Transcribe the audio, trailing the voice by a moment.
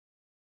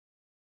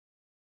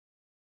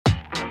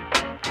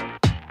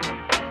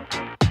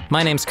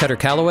My name's Cutter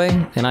Calloway,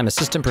 and I'm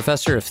Assistant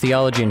Professor of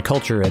Theology and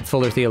Culture at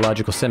Fuller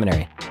Theological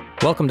Seminary.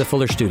 Welcome to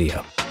Fuller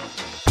Studio.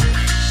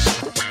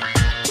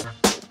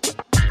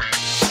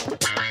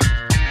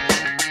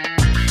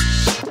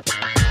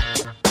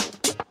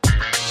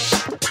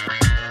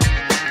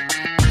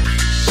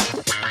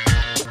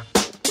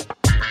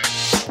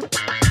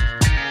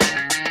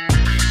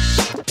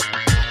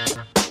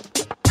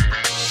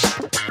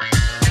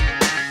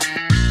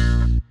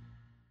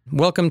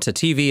 Welcome to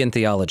TV and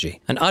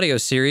Theology, an audio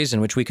series in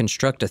which we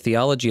construct a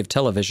theology of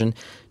television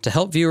to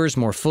help viewers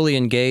more fully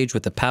engage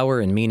with the power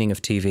and meaning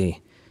of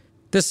TV.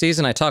 This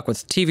season, I talk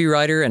with TV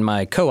writer and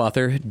my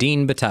co-author,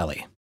 Dean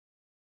Batali.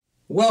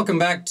 Welcome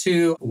back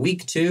to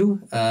week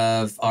 2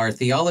 of our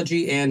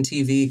Theology and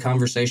TV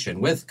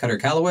conversation with Cutter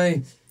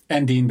Calloway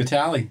and Dean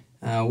Batali.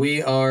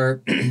 We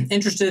are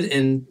interested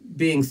in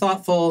being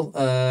thoughtful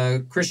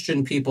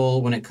Christian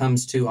people when it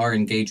comes to our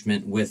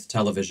engagement with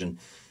television.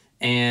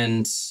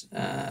 And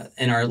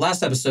in our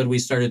last episode, we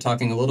started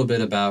talking a little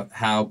bit about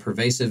how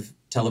pervasive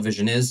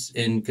television is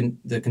in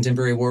the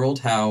contemporary world,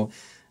 how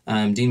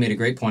Dean made a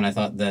great point. I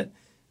thought that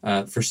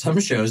for some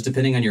shows,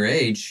 depending on your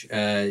age,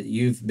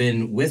 you've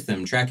been with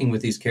them, tracking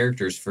with these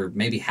characters for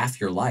maybe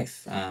half your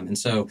life. And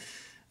so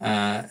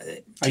I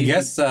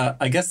guess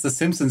The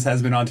Simpsons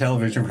has been on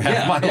television for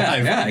half my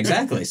life. Yeah,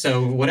 exactly.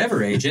 So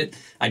whatever age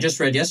I just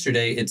read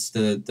yesterday, it's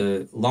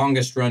the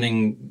longest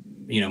running,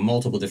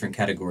 multiple different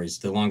categories.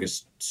 The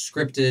longest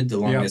scripted, the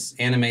longest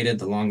animated,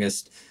 the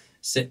longest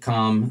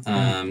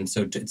sitcom.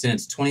 So it's in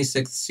its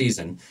 26th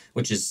season,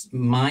 which is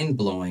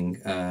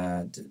mind-blowing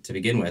to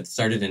begin with.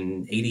 Started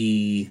in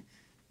 80,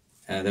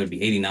 that would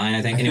be 89,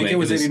 I think. I think it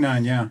was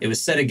 89, yeah. It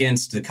was set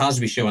against The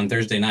Cosby Show on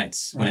Thursday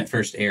nights when it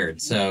first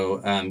aired. So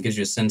gives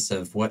you a sense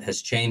of what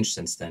has changed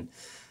since then.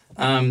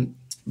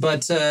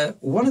 But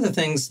one of the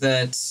things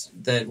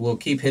that we'll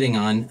keep hitting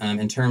on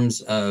in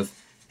terms of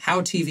how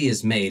TV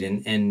is made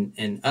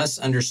and us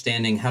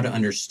understanding how to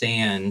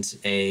understand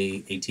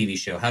a TV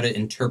show, how to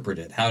interpret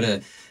it, how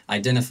to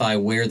identify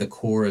where the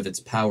core of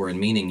its power and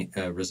meaning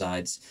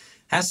resides,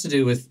 has to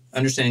do with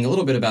understanding a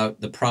little bit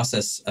about the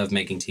process of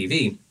making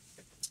TV.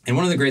 And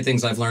one of the great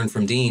things I've learned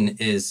from Dean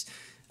is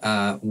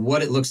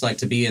what it looks like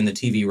to be in the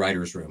TV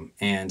writer's room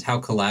and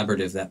how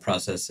collaborative that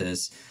process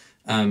is.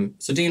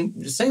 So,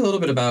 Dean, say a little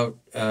bit about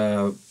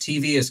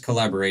TV as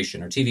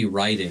collaboration or TV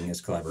writing as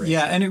collaboration.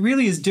 Yeah, and it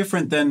really is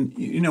different than,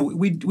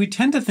 we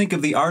tend to think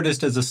of the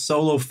artist as a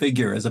solo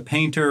figure, as a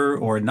painter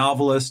or a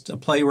novelist, a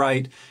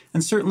playwright.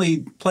 And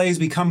certainly plays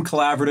become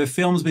collaborative,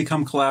 films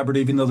become collaborative,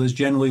 even though there's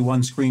generally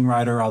one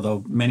screenwriter,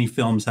 although many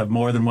films have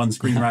more than one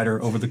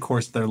screenwriter over the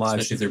course of their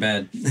lives. Especially if they're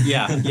bad.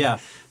 Yeah.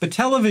 But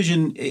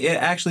television,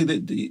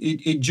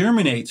 it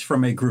germinates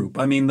from a group.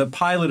 I mean, the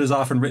pilot is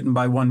often written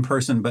by one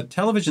person, but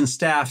television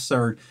staffs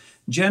are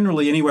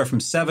generally anywhere from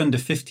 7 to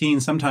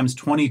 15, sometimes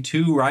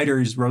 22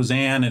 writers.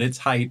 Roseanne, at its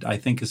height, I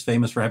think, is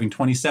famous for having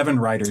 27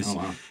 writers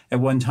at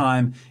one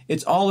time.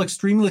 It's all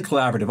extremely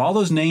collaborative. All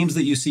those names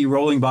that you see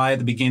rolling by at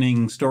the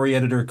beginning, story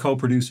editor,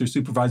 co-producer,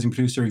 supervising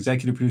producer,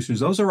 executive producers,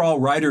 those are all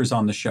writers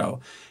on the show.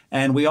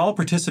 And we all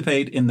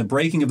participate in the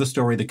breaking of the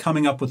story, the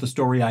coming up with the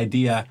story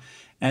idea,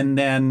 and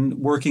then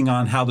working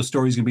on how the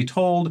story is going to be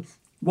told.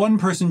 One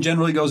person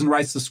generally goes and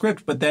writes the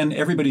script, but then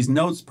everybody's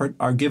notes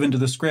are given to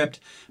the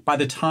script. By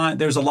the time,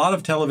 there's a lot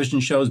of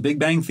television shows. Big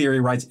Bang Theory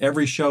writes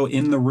every show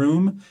in the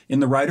room, in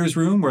the writer's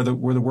room, where the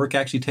work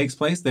actually takes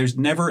place. There's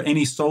never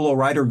any solo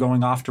writer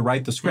going off to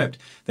write the script.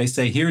 They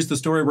say, here's the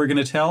story we're going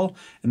to tell,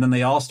 and then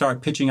they all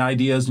start pitching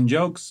ideas and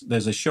jokes.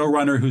 There's a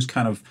showrunner who's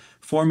kind of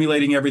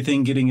formulating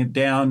everything, getting it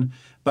down,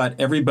 but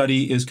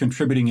everybody is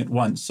contributing at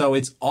once. So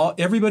it's all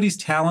everybody's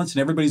talents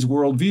and everybody's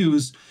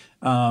worldviews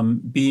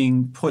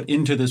being put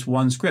into this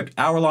one script.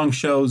 Hour-long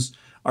shows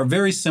are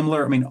very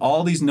similar. I mean,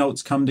 all these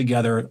notes come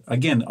together.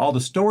 Again, all the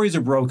stories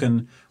are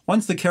broken.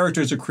 Once the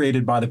characters are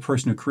created by the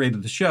person who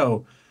created the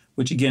show,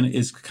 which again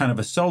is kind of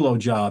a solo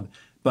job,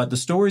 but the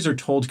stories are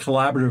told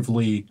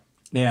collaboratively,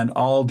 and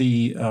all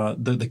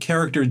the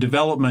character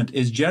development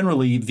is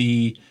generally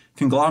the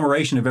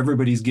conglomeration of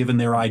everybody's given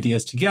their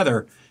ideas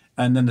together,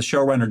 and then the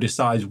showrunner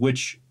decides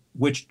which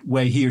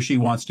way he or she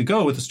wants to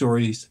go with the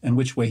stories and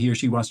which way he or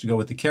she wants to go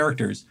with the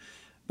characters.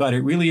 But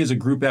it really is a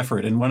group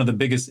effort. And one of the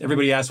biggest,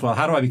 everybody asks, well,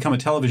 how do I become a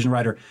television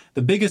writer?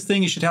 The biggest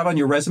thing you should have on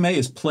your resume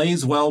is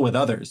plays well with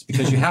others,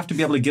 because you have to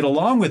be able to get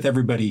along with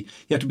everybody.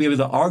 You have to be able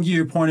to argue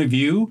your point of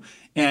view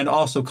and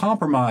also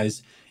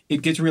compromise.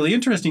 It gets really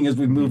interesting as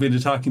we move into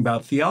talking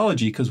about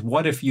theology, because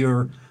what if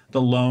you're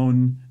the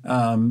lone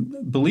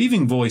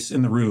believing voice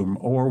in the room?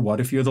 Or what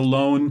if you're the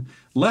lone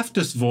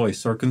leftist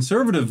voice or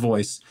conservative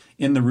voice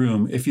in the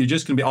room? If you're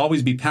just going to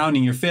always be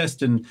pounding your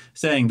fist and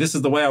saying, this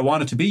is the way I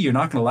want it to be, you're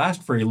not going to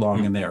last very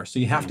long in there. So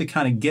you have to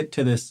kind of get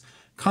to this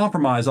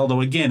compromise,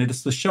 although, again,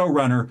 it's the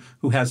showrunner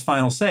who has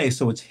final say,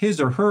 so it's his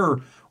or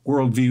her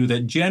worldview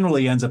that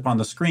generally ends up on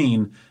the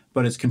screen,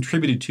 but it's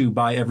contributed to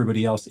by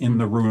everybody else in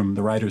the room,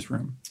 the writer's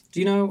room. Do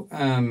you know,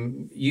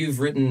 you've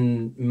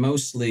written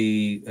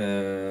mostly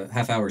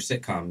half-hour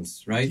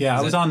sitcoms, right? Yeah,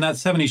 I was on that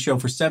 70s show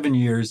for 7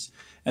 years,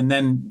 and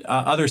then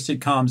other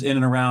sitcoms in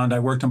and around. I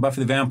worked on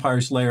Buffy the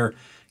Vampire Slayer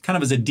kind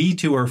of as a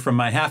detour from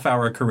my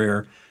half-hour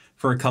career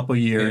for a couple of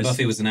years.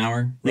 Buffy was an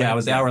hour? Right? Yeah, it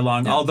was hour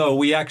long. Yeah.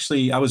 Although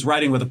I was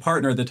writing with a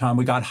partner at the time.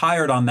 We got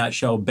hired on that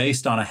show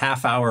based on a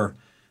half-hour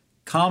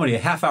comedy, a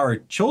half-hour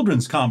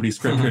children's comedy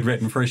script we had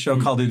written for a show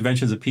called The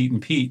Adventures of Pete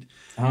and Pete.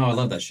 Oh, I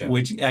love that show.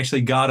 Which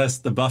actually got us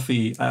the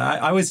Buffy.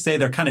 I would say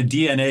they're kind of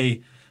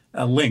DNA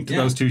linked,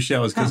 those two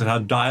shows, because of how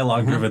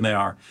dialogue-driven they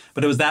are.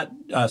 But it was that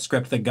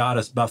script that got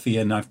us Buffy,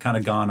 and I've kind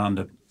of gone on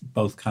to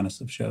both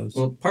kinds of shows.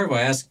 Well, part of why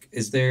I ask,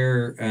 is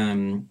there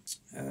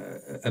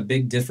a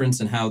big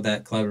difference in how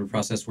that collaborative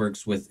process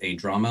works with a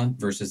drama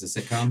versus a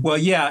sitcom? Well,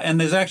 yeah,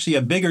 and there's actually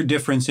a bigger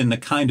difference in the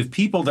kind of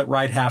people that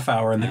write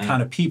half-hour and the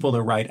kind of people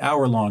that write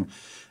hour-long.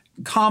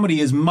 Comedy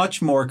is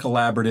much more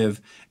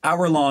collaborative.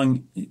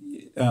 Hour-long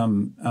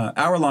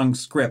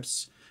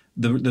scripts,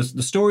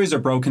 the stories are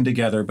broken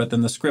together, but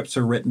then the scripts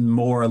are written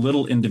more a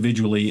little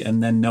individually,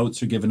 and then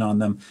notes are given on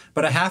them.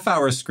 But a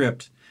half-hour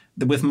script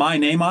with my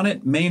name on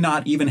it may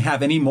not even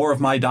have any more of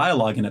my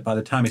dialogue in it by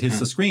the time it hits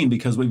the screen,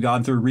 because we've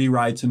gone through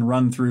rewrites and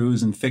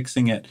run-throughs and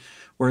fixing it.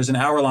 Whereas an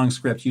hour-long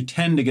script, you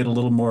tend to get a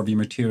little more of your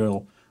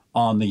material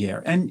on the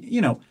air. And,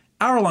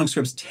 hour-long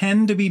scripts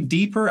tend to be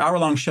deeper.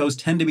 Hour-long shows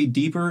tend to be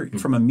deeper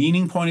from a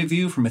meaning point of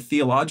view, from a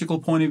theological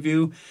point of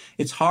view.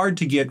 It's hard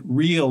to get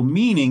real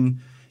meaning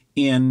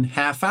in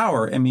half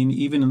hour. I mean,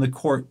 even in the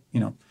court,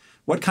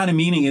 what kind of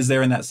meaning is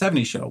there in that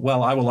 70s show?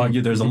 Well, I will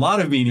argue there's a lot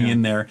of meaning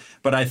in there,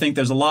 but I think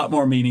there's a lot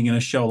more meaning in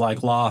a show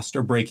like Lost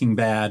or Breaking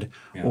Bad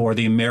or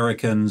The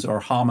Americans or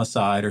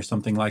Homicide or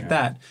something like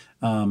that.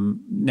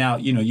 Now,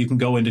 you can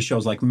go into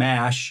shows like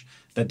MASH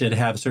that did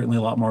have certainly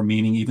a lot more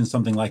meaning. Even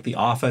something like The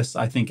Office,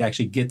 I think,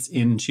 actually gets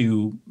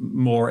into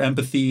more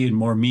empathy and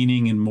more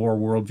meaning and more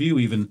worldview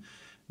even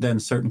than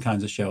certain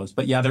kinds of shows.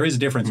 But yeah, there is a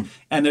difference.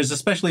 And there's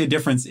especially a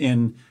difference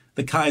in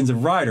the kinds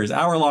of writers.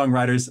 Hour-long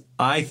writers,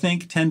 I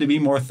think, tend to be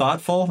more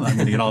thoughtful. I'm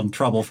going to get all in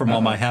trouble from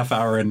all my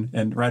half-hour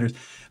and writers.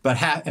 But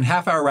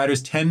half-hour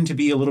writers tend to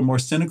be a little more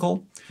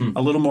cynical,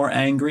 a little more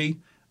angry.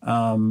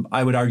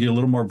 I would argue a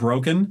little more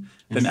broken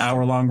than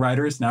hour-long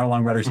writers. And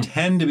hour-long writers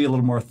tend to be a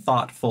little more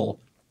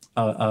thoughtful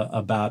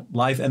about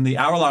life. And the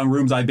hour-long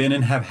rooms I've been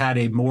in have had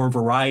a more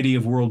variety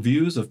of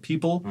worldviews of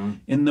people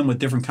in them with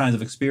different kinds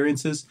of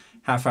experiences.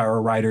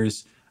 Half-hour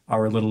writers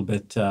are a little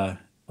bit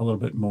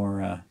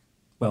more...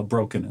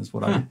 broken is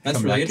what I.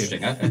 That's really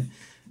interesting.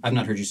 I've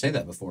not heard you say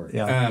that before.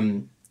 Yeah.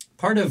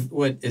 Part of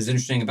what is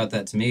interesting about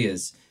that to me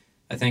is,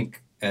 I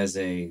think as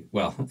a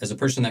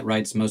person that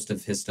writes most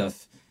of his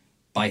stuff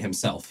by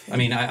himself. I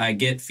mean, I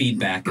get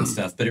feedback and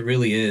stuff, but it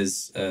really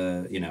is,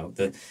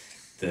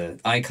 the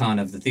icon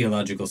of the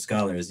theological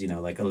scholars,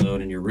 like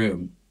alone in your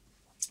room.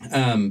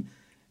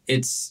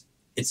 It's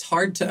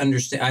hard to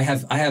understand. I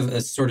have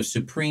a sort of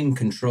supreme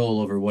control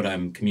over what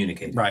I'm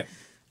communicating. Right.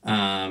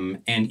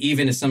 And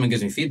even if someone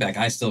gives me feedback,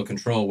 I still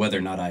control whether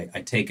or not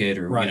I take it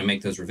or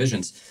make those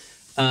revisions.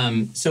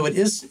 So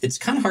it's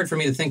kind of hard for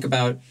me to think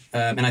about,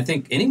 and I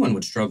think anyone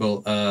would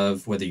struggle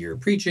of whether you're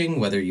preaching,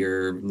 whether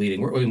you're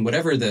leading,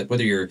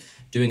 whether you're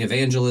doing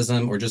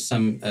evangelism or just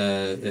an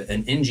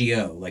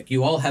NGO. Like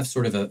you all have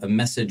sort of a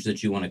message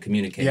that you want to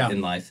communicate in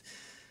life,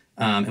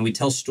 and we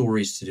tell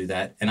stories to do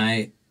that. And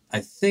I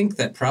think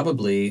that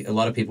probably a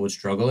lot of people would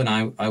struggle, and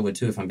I would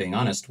too if I'm being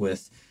honest,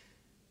 with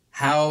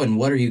how and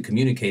what are you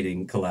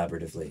communicating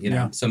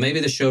collaboratively? So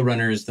maybe the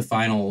showrunner is the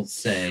final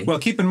say. Well,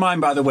 keep in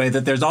mind, by the way,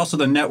 that there's also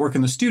the network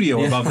and the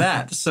studio above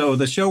that. So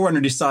the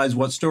showrunner decides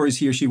what stories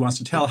he or she wants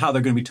to tell, how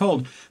they're going to be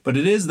told. But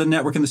it is the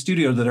network and the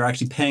studio that are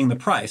actually paying the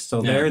price.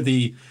 So they're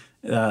the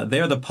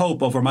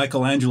Pope over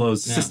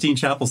Michelangelo's Sistine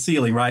Chapel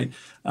ceiling, right?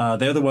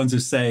 They're the ones who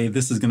say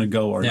this is going to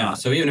go or not.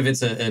 So even if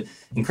it's an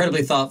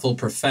incredibly thoughtful,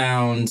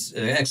 profound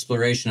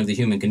exploration of the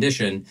human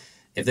condition,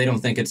 if they don't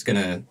think it's going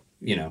to,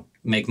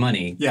 make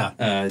money.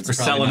 It's or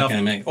sell enough.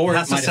 Or it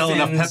has to sell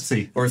enough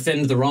Pepsi, or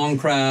offend the wrong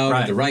crowd,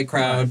 or the right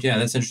crowd. Right. Yeah,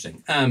 that's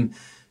interesting.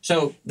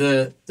 So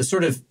the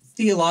sort of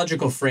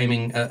theological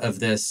framing of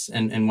this,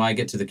 and why I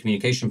get to the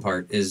communication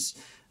part is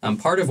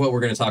part of what we're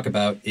going to talk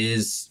about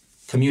is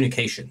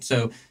communication.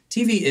 So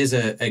TV is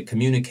a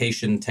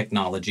communication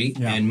technology,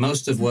 and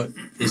most of what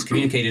is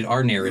communicated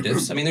are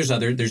narratives. I mean,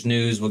 there's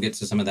news. We'll get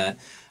to some of that.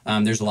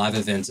 There's live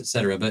events, et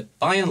cetera. But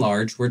by and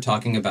large, we're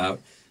talking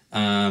about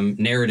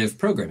narrative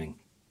programming.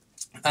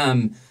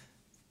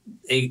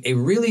 A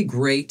really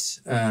great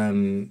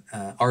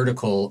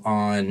article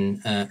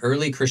on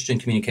early Christian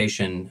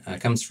communication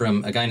comes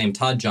from a guy named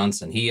Todd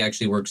Johnson. He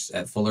actually works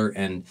at Fuller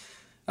and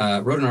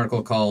wrote an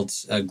article called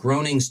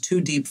Groanings Too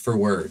Deep for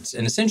Words.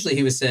 And essentially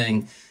he was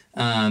saying,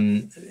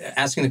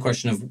 asking the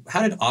question of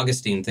how did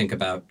Augustine think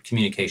about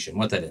communication,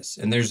 what that is.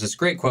 And there's this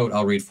great quote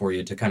I'll read for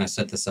you to kind of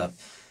set this up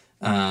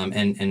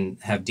and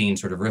have Dean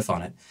sort of riff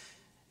on it.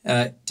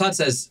 Todd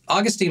says,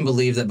 Augustine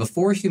believed that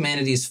before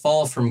humanity's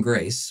fall from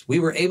grace, we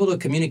were able to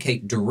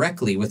communicate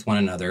directly with one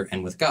another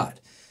and with God.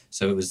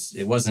 So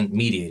it wasn't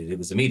mediated, it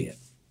was immediate.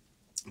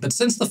 But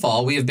since the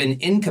fall, we have been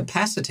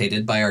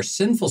incapacitated by our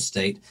sinful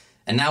state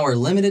and now are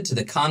limited to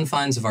the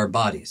confines of our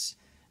bodies.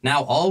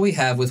 Now all we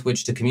have with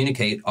which to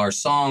communicate are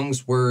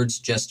songs, words,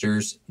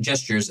 gestures,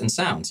 and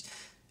sounds.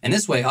 In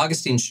this way,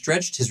 Augustine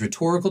stretched his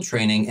rhetorical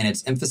training and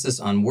its emphasis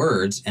on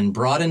words and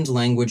broadened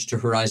language to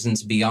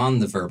horizons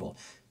beyond the verbal,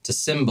 to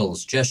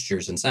symbols,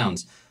 gestures, and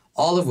sounds,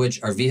 all of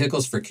which are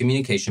vehicles for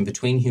communication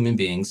between human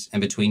beings and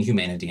between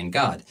humanity and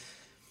God.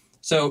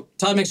 So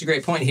Todd makes a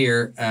great point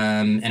here,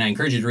 and I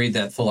encourage you to read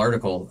that full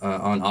article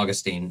on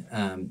Augustine,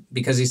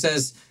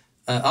 because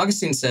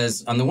Augustine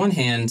says, on the one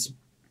hand,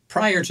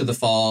 prior to the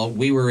fall,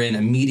 we were in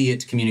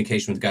immediate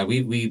communication with God.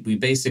 We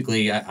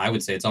basically, I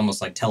would say it's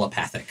almost like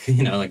telepathic,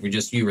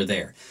 like you were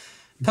there.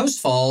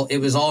 Post-fall, it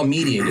was all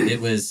mediated.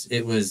 It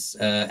was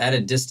at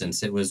a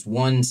distance. It was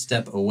one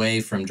step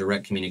away from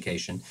direct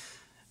communication.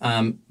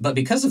 But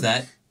because of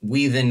that,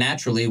 we then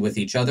naturally, with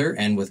each other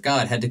and with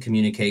God, had to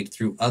communicate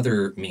through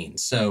other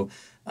means. So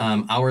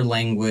our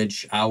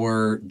language,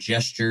 our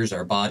gestures,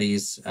 our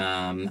bodies,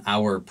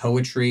 our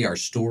poetry, our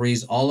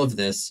stories, all of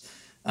this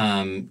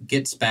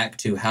gets back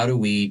to how do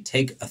we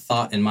take a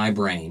thought in my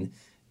brain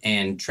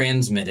and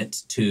transmit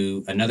it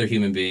to another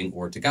human being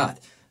or to God.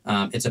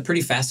 It's a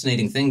pretty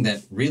fascinating thing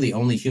that really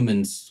only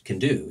humans can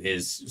do,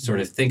 is sort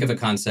of think of a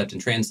concept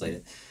and translate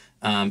it.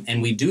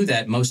 And we do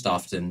that most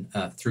often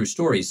through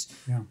stories.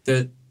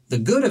 Yeah. The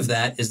good of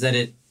that is that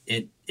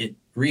it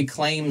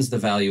reclaims the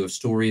value of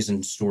stories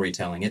and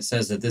storytelling. It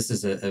says that this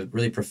is a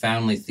really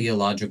profoundly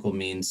theological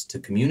means to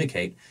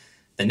communicate.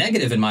 The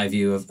negative, in my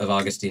view, of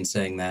Augustine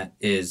saying that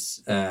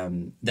is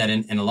that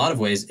in a lot of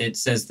ways it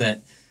says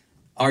that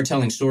our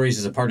telling stories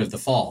is a part of the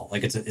fall.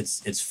 Like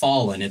it's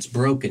fallen, it's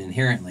broken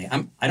inherently.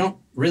 I don't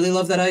really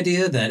love that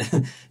idea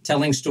that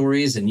telling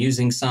stories and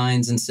using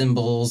signs and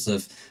symbols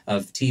of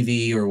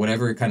TV or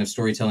whatever kind of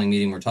storytelling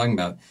medium we're talking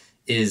about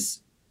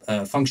is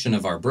a function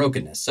of our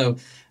brokenness. So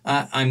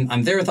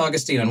I'm there with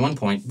Augustine on one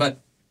point,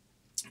 but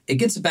it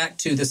gets back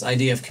to this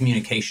idea of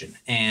communication.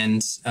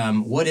 And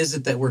what is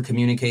it that we're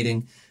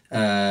communicating?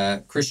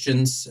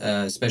 Christians,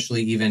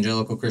 especially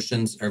evangelical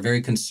Christians, are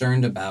very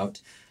concerned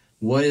about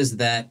what is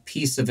that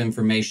piece of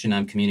information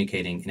I'm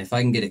communicating. And if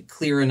I can get it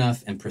clear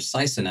enough and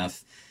precise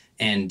enough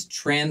and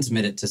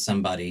transmit it to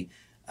somebody,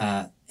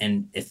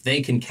 and if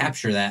they can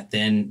capture that,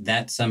 then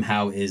that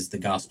somehow is the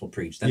gospel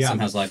preached. That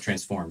somehow is life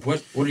transformed.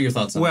 What are your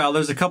thoughts on that? Well,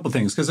 there's a couple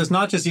things, because it's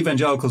not just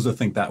evangelicals that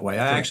think that way.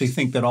 I actually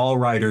think that all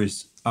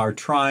writers are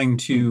trying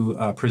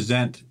to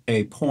present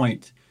a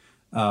point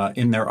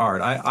in their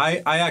art.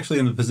 I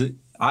actually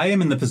I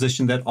am in the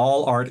position that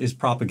all art is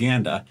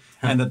propaganda,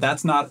 and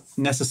that's not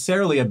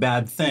necessarily a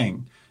bad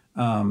thing,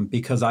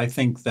 because I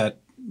think that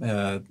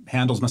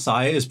Handel's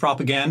Messiah is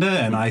propaganda,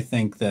 and I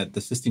think that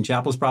the Sistine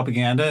Chapel is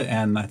propaganda,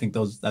 and I think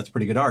that's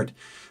pretty good art.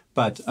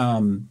 But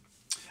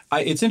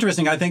it's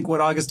interesting. I think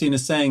what Augustine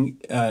is saying,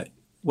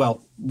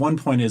 well, one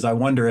point is I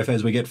wonder if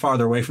as we get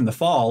farther away from the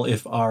fall,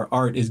 if our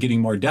art is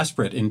getting more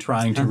desperate in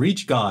trying to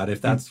reach God,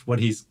 if that's what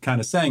he's kind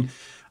of saying.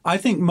 I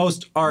think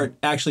most art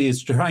actually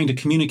is trying to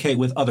communicate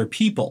with other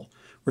people.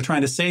 We're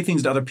trying to say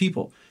things to other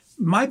people.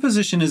 My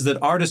position is that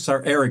artists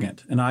are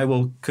arrogant, and I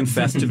will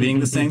confess to being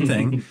the same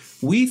thing.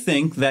 We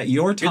think that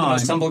your time... You're the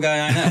most humble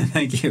guy I know.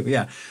 Thank you,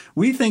 yeah.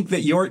 We think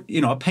that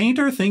a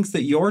painter thinks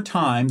that your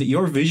time, that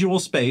your visual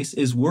space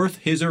is worth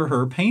his or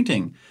her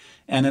painting.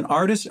 And an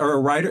artist or a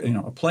writer,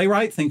 a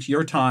playwright thinks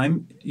your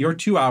time, your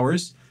 2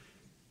 hours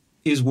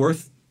is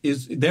worth...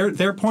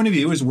 their point of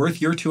view is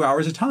worth your 2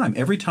 hours of time.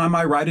 Every time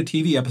I write a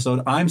TV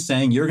episode, I'm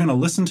saying you're going to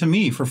listen to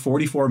me for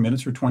 44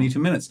 minutes or 22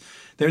 minutes.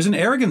 There's an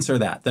arrogance or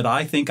that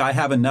I think I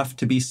have enough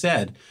to be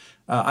said.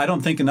 I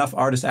don't think enough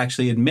artists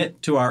actually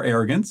admit to our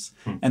arrogance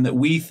and that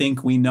we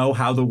think we know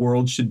how the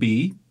world should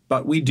be,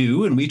 but we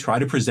do, and we try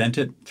to present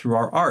it through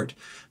our art.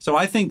 So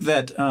I think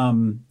that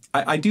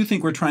I do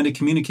think we're trying to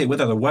communicate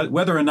with others.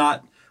 Whether or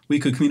not we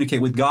could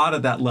communicate with God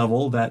at that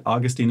level that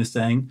Augustine is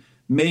saying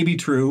may be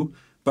true.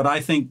 But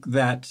I think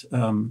that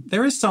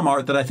there is some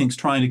art that I think is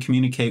trying to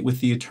communicate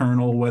with the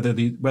eternal, whether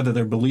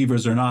they're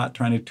believers or not,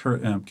 trying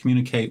to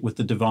communicate with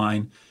the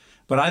divine.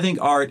 But I think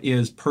art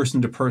is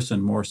person to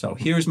person more so.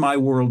 Here's my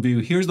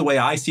worldview. Here's the way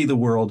I see the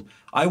world.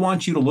 I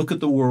want you to look at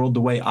the world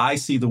the way I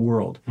see the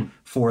world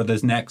for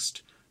this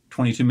next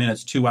 22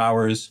 minutes, 2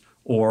 hours,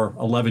 or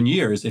 11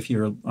 years if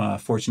you're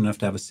fortunate enough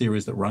to have a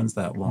series that runs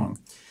that long.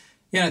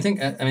 Yeah, I think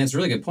it's a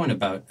really good point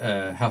about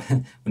how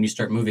when you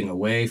start moving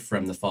away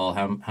from the fall,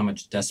 how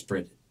much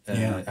desperate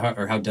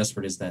how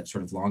desperate is that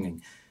sort of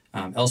longing.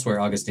 Elsewhere,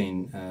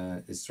 Augustine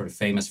is sort of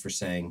famous for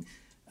saying,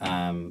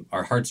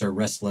 "Our hearts are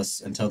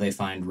restless until they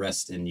find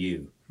rest in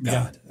you,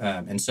 God."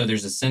 Yeah. And so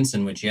there's a sense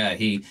in which,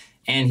 he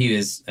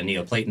is a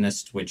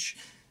Neoplatonist, which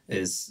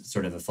is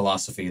sort of a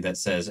philosophy that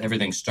says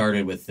everything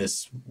started with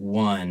this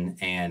one,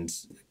 and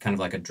kind of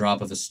like a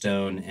drop of a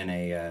stone in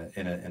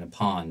a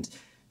pond,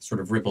 sort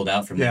of rippled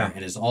out from there,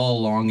 and is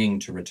all longing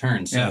to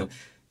return. So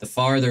the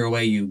farther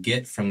away you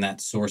get from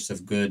that source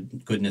of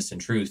goodness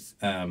and truth,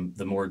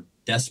 the more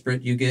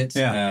desperate you get.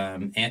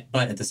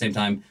 But at the same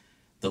time,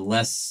 the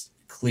less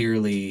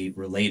clearly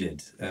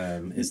related.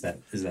 Is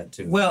that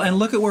too? Well, and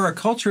look at where our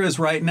culture is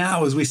right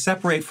now as we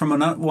separate from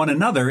one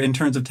another in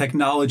terms of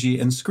technology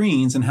and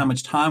screens and how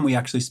much time we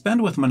actually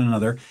spend with one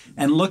another.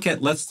 And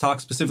let's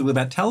talk specifically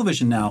about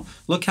television now.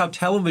 Look how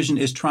television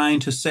is trying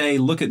to say,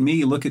 look at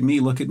me, look at me,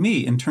 look at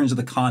me, in terms of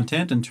the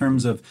content, in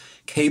terms of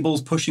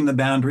cables pushing the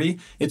boundary.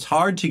 It's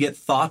hard to get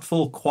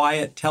thoughtful,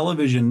 quiet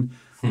television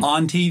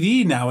on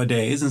TV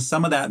nowadays, and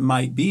some of that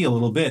might be a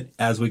little bit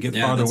as we get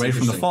farther away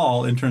from the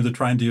fall in terms of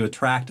trying to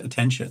attract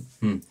attention.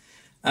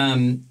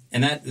 And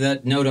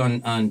that note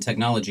on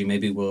technology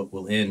maybe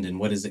we'll end, and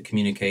what does it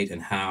communicate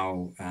and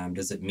how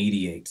does it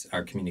mediate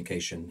our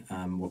communication?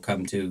 We'll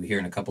come to here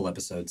in a couple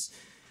episodes,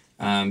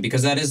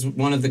 because that is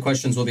one of the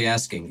questions we'll be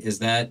asking. Is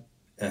that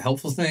a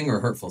helpful thing or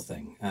a hurtful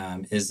thing?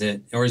 Is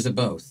it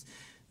both?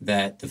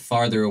 That the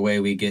farther away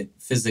we get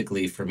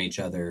physically from each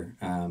other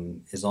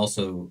is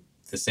also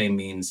the same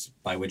means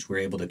by which we're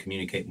able to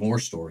communicate more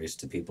stories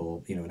to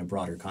people, in a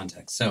broader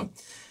context. So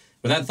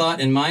with that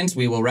thought in mind,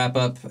 we will wrap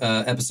up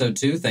episode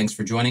 2. Thanks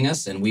for joining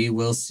us, and we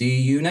will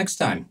see you next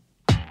time.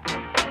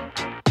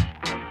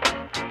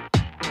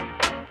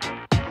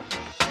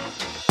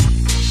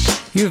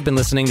 You have been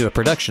listening to a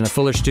production of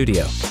Fuller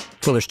Studio.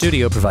 Fuller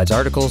Studio provides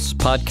articles,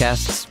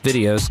 podcasts,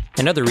 videos,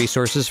 and other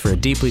resources for a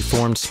deeply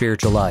formed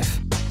spiritual life.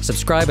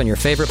 Subscribe on your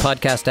favorite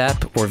podcast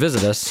app or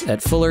visit us at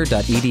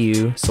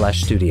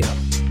fuller.edu/studio.